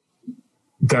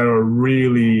are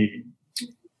really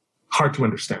hard to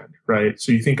understand, right?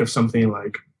 So you think of something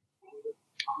like,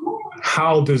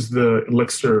 how does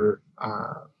Elixir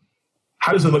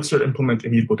implement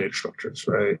immutable data structures,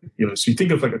 right? So you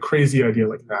think of like a crazy idea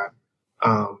like that,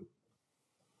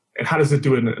 and how does it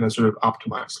do it in a sort of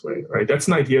optimized way, right? That's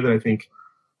an idea that I think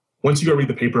once you go read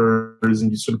the papers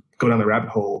and you sort of go down the rabbit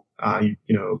hole, you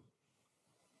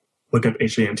look up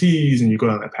HAMTs and you go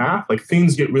down that path, like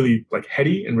things get really like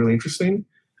heady and really interesting.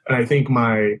 And I think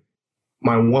my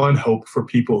one hope for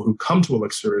people who come to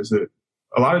Elixir is that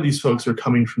a lot of these folks are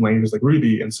coming from languages like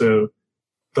Ruby, and so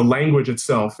the language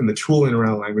itself and the tooling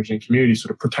around language and community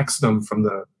sort of protects them from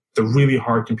the really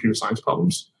hard computer science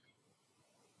problems.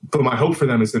 But my hope for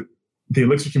them is that the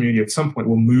Elixir community at some point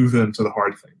will move them to the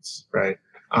hard things, right?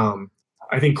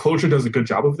 I think Clojure does a good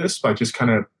job of this by just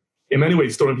kind of, in many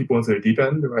ways, throwing people into the deep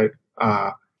end, right?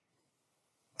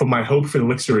 But my hope for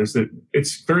Elixir is that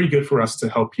it's very good for us to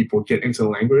help people get into the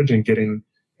language and get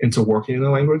into working in the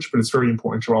language, but it's very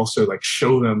important to also like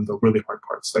show them the really hard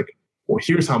parts. Like, well,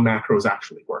 here's how macros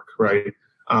actually work, right?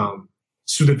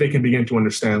 So that they can begin to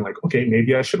understand, like, okay,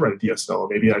 maybe I should write a DSL, or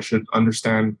maybe I should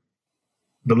understand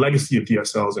the legacy of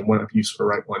DSLs and when I've used for the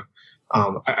right one.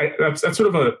 That's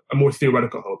sort of a more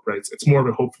theoretical hope, right? It's more of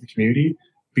a hope for the community,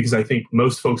 because I think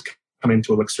most folks come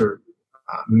into Elixir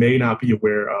may not be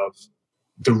aware of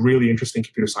the really interesting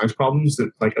computer science problems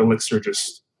that like Elixir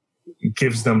just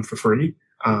gives them for free.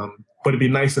 But it'd be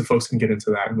nice if folks can get into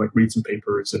that and like read some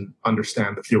papers and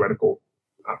understand the theoretical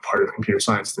part of computer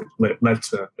science that led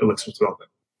to Elixir's development.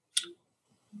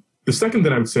 The second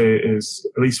that I would say is,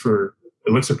 at least for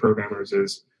Elixir programmers,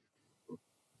 is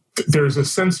there's a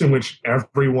sense in which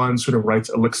everyone sort of writes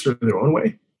Elixir their own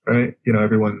way, right?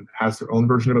 Everyone has their own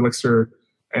version of Elixir.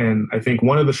 And I think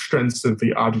one of the strengths of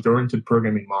the object-oriented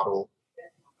programming model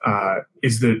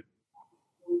is that,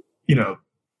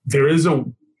 there is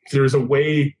a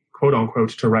way, quote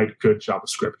unquote, to write good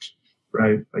JavaScript,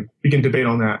 right? Like we can debate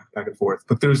on that back and forth,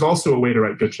 but there's also a way to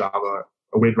write good Java,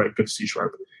 a way to write good C#.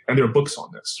 And there are books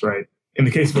on this, right? In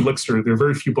the case of Elixir, there are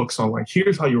very few books on like,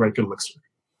 here's how you write good Elixir,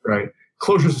 right?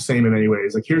 Clojure is the same in many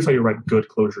ways. Like, here's how you write good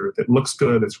Clojure that looks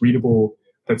good, that's readable,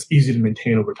 that's easy to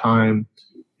maintain over time.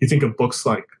 You think of books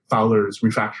like Fowler's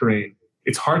Refactoring.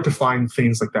 It's hard to find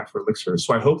things like that for Elixir.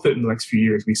 So I hope that in the next few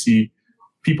years, we see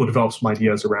people develop some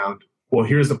ideas around, well,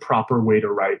 here's the proper way to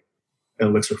write an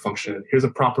Elixir function. Here's a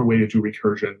proper way to do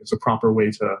recursion. There's a proper way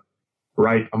to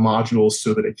write a module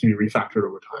so that it can be refactored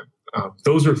over time.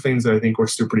 Those are things that I think we're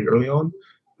still pretty early on,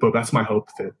 but that's my hope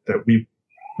that we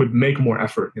would make more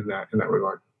effort in that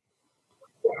regard.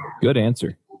 Good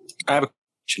answer. I have a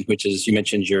question, which is, you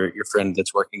mentioned your friend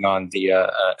that's working on the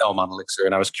Elm on Elixir,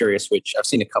 and I was curious I've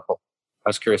seen a couple. I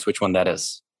was curious which one that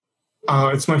is.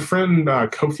 It's my friend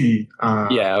Kofi.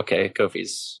 Yeah, okay,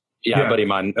 Kofi's. Yeah, a buddy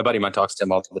of mine talks to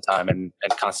him all the time and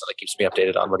constantly keeps me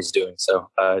updated on what he's doing. So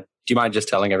do you mind just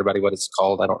telling everybody what it's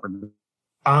called? I don't remember.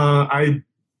 I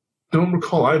don't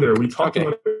recall either. We talked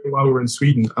about it while we were in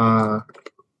Sweden.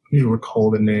 You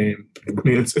recall the name? I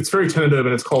mean, it's very tentative,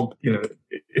 and it's called,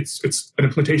 it's an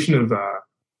implementation of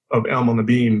Elm on the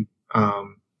Beam.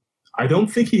 I don't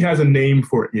think he has a name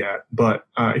for it yet, but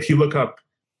if you look up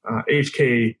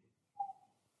HK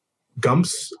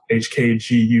Gumps,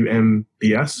 HKGUMBS.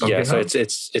 Yeah, so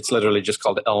it's literally just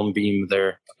called Elm Beam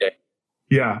there. Okay.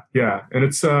 Yeah, and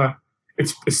it's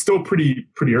still pretty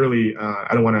early. I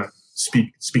don't want to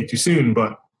speak too soon,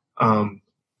 but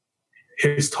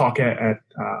his talk at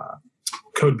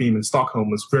CodeBeam in Stockholm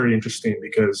was very interesting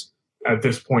because at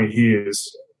this point he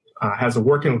has a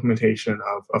working implementation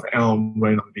of Elm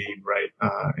running on Beam, right?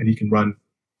 And he can run,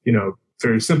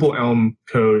 very simple Elm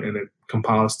code, and it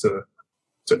compiles to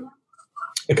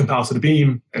the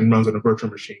Beam and runs on a virtual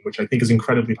machine, which I think is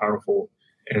incredibly powerful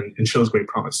and shows great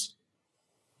promise.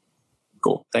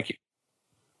 Cool. Thank you.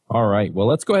 All right. Well,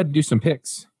 let's go ahead and do some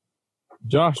picks.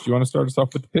 Josh, do you want to start us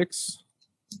off with the picks?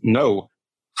 No.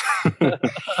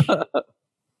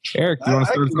 Eric, do you want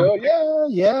to start us off?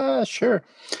 Yeah, sure.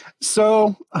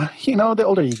 So, the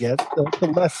older you get,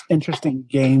 the less interesting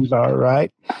games are,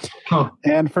 right? Huh.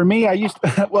 And for me,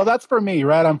 that's for me,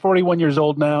 right? I'm 41 years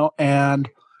old now, and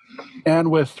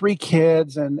with 3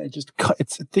 kids, and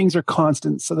things are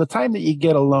constant. So the time that you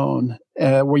get alone,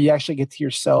 where you actually get to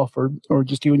yourself or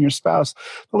just you and your spouse,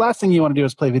 the last thing you want to do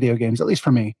is play video games, at least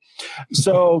for me.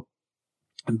 So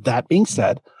that being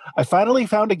said, I finally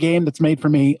found a game that's made for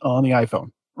me on the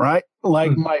iPhone, right?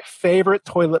 Like my favorite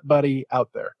toilet buddy out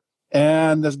there.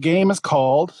 And this game is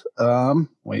called,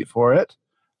 wait for it,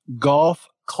 Golf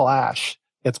Clash.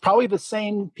 It's probably the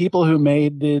same people who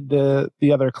made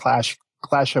the other Clash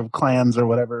of Clans or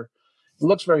whatever. It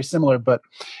looks very similar, but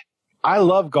I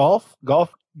love golf.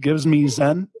 Golf gives me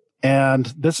zen, and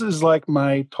this is like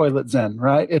my toilet zen,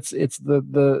 right? It's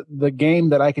the game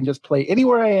that I can just play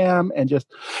anywhere I am and just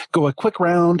go a quick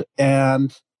round,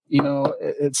 and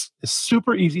it's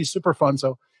super easy, super fun.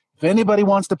 So if anybody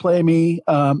wants to play me,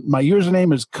 my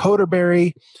username is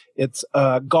Coderberry. It's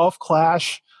Golf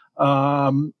Clash,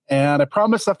 and I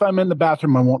promise if I'm in the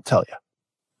bathroom, I won't tell you.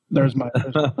 There's my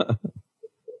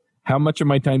How much of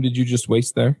my time did you just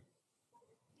waste there?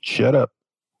 Shut up.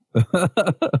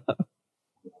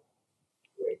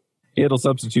 It'll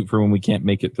substitute for when we can't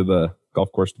make it to the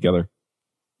golf course together.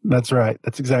 That's right.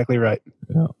 That's exactly right.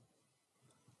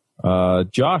 Yeah.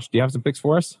 Josh, do you have some picks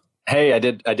for us? Hey, I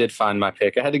did find my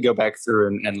pick. I had to go back through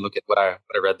and look at what I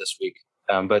read this week.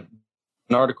 But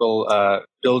an article,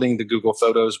 Building the Google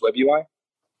Photos Web UI.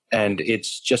 And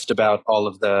it's just about all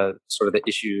of the sort of the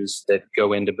issues that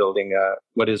go into building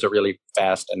what is a really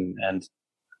fast and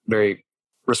very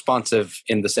responsive,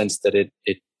 in the sense that it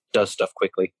does stuff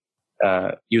quickly,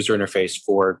 user interface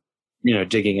for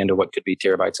digging into what could be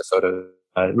terabytes of photos.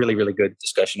 Really, really good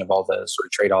discussion of all the sort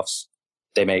of trade-offs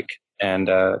they make and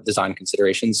design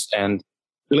considerations, and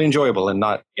really enjoyable and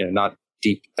not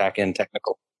deep back-end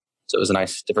technical. So it was a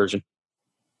nice diversion.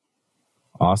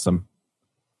 Awesome.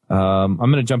 I'm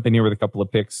going to jump in here with a couple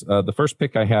of picks. The first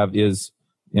pick I have is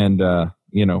And,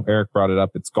 Eric brought it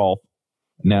up. It's golf.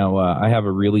 Now, I have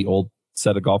a really old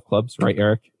set of golf clubs, right,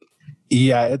 Eric?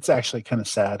 Yeah, it's actually kind of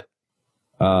sad.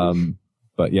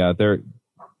 But yeah,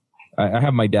 I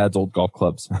have my dad's old golf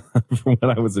clubs from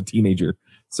when I was a teenager.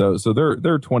 So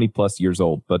they're 20 plus years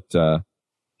old. But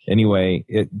anyway,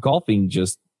 golfing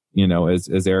just,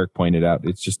 as Eric pointed out,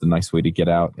 it's just a nice way to get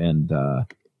out and,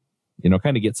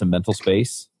 kind of get some mental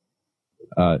space.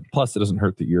 Plus, it doesn't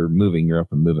hurt that you're moving. You're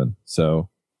up and moving. So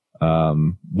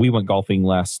we went golfing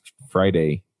last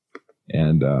Friday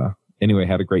and anyway,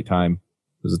 had a great time.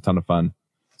 It was a ton of fun.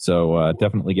 So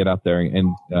definitely get out there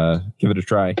and give it a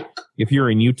try. If you're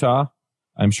in Utah,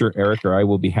 I'm sure Eric or I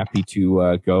will be happy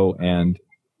to go and,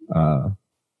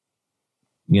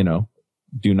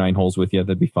 do 9 holes with you.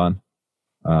 That'd be fun.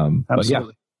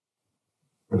 Absolutely.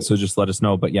 But yeah, so just let us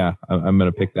know. But yeah, I'm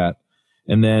going to pick that.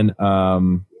 And then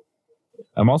I'm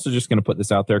also just going to put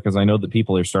this out there because I know that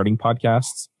people are starting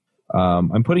podcasts.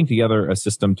 I'm putting together a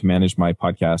system to manage my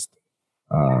podcast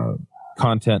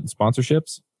content and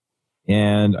sponsorships.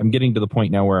 And I'm getting to the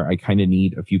point now where I kind of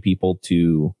need a few people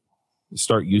to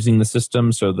start using the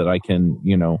system so that I can,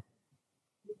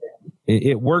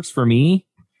 it works for me,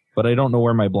 but I don't know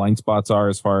where my blind spots are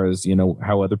as far as,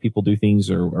 how other people do things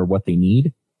or what they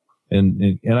need.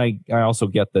 And I also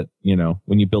get that,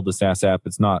 when you build a SaaS app,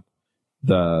 it's not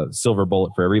the silver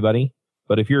bullet for everybody.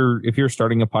 But if you're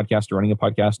starting a podcast or running a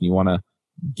podcast and you want to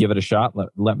give it a shot,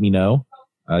 let me know.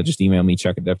 Just email me,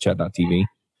 check@devchat.tv.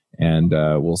 And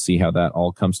we'll see how that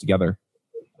all comes together.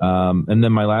 And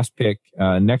then my last pick,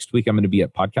 next week I'm going to be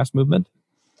at Podcast Movement.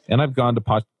 And I've gone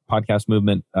to Podcast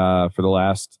Movement for the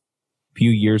last few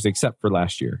years, except for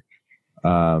last year.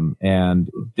 And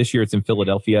this year it's in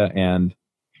Philadelphia. And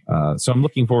so I'm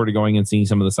looking forward to going and seeing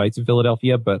some of the sites in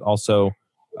Philadelphia. But also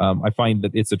I find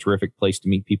that it's a terrific place to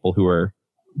meet people who are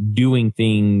doing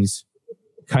things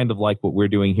kind of like what we're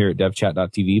doing here at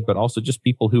devchat.tv, but also just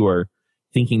people who are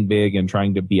thinking big and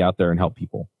trying to be out there and help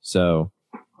people. So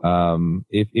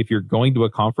if you're going to a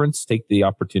conference, take the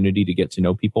opportunity to get to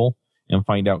know people and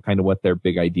find out kind of what their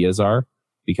big ideas are,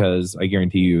 because I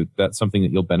guarantee you that's something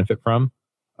that you'll benefit from,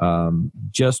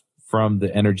 just from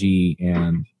the energy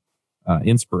and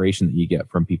inspiration that you get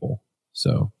from people.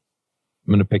 So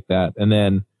I'm going to pick that. And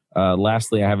then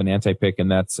lastly, I have an anti-pick,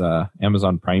 and that's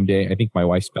Amazon Prime Day. I think my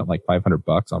wife spent like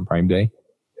 $500 on Prime Day.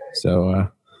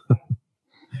 So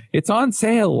it's on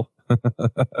sale.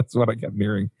 That's what I kept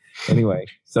hearing. Anyway,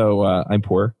 so I'm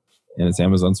poor, and it's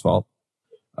Amazon's fault.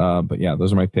 But yeah,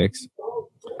 those are my picks.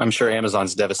 I'm sure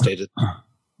Amazon's devastated.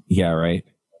 Yeah, right.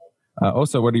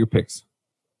 Osa, what are your picks?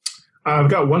 I've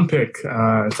got one pick.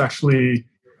 It's actually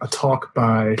a talk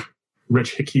by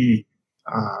Rich Hickey,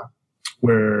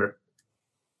 where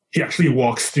he actually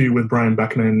walks through with Brian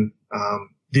Beckman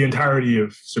the entirety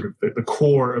of sort of the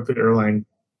core of the Erlang,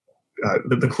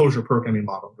 the Clojure programming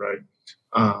model, right?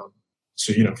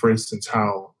 So, for instance,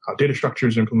 how data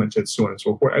structures are implemented, so on and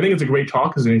so forth. I think it's a great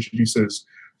talk because it introduces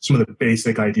some of the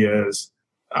basic ideas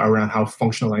around how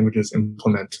functional languages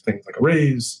implement things like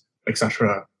arrays,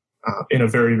 etc., in a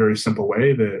very, very simple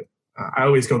way that I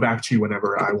always go back to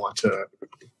whenever I want to,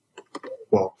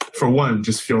 well, for one,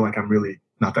 just feel like I'm really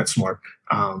not that smart.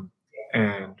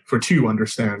 And for two,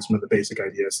 understand some of the basic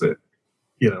ideas that,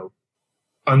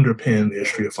 underpin the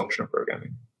history of functional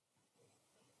programming.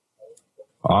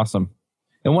 Awesome.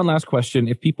 And one last question.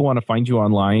 If people want to find you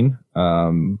online,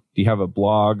 do you have a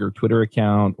blog or Twitter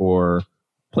account or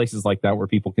places like that where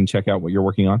people can check out what you're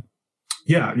working on?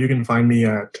 Yeah, you can find me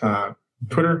at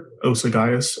Twitter,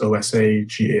 Osagaius,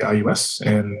 Osagaius,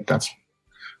 and that's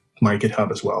my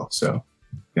GitHub as well. So,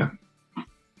 yeah.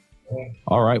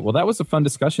 All right. Well, that was a fun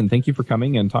discussion. Thank you for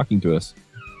coming and talking to us.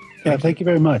 Yeah, thank you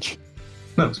very much.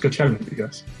 No, it's good chatting with you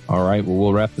guys. All right. Well,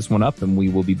 we'll wrap this one up and we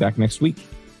will be back next week.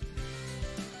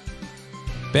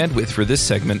 Bandwidth for this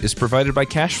segment is provided by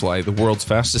CacheFly, the world's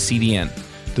fastest CDN.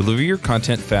 Deliver your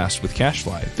content fast with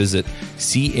CacheFly. Visit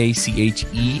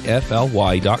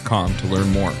CACHEFLY.com to learn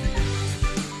more.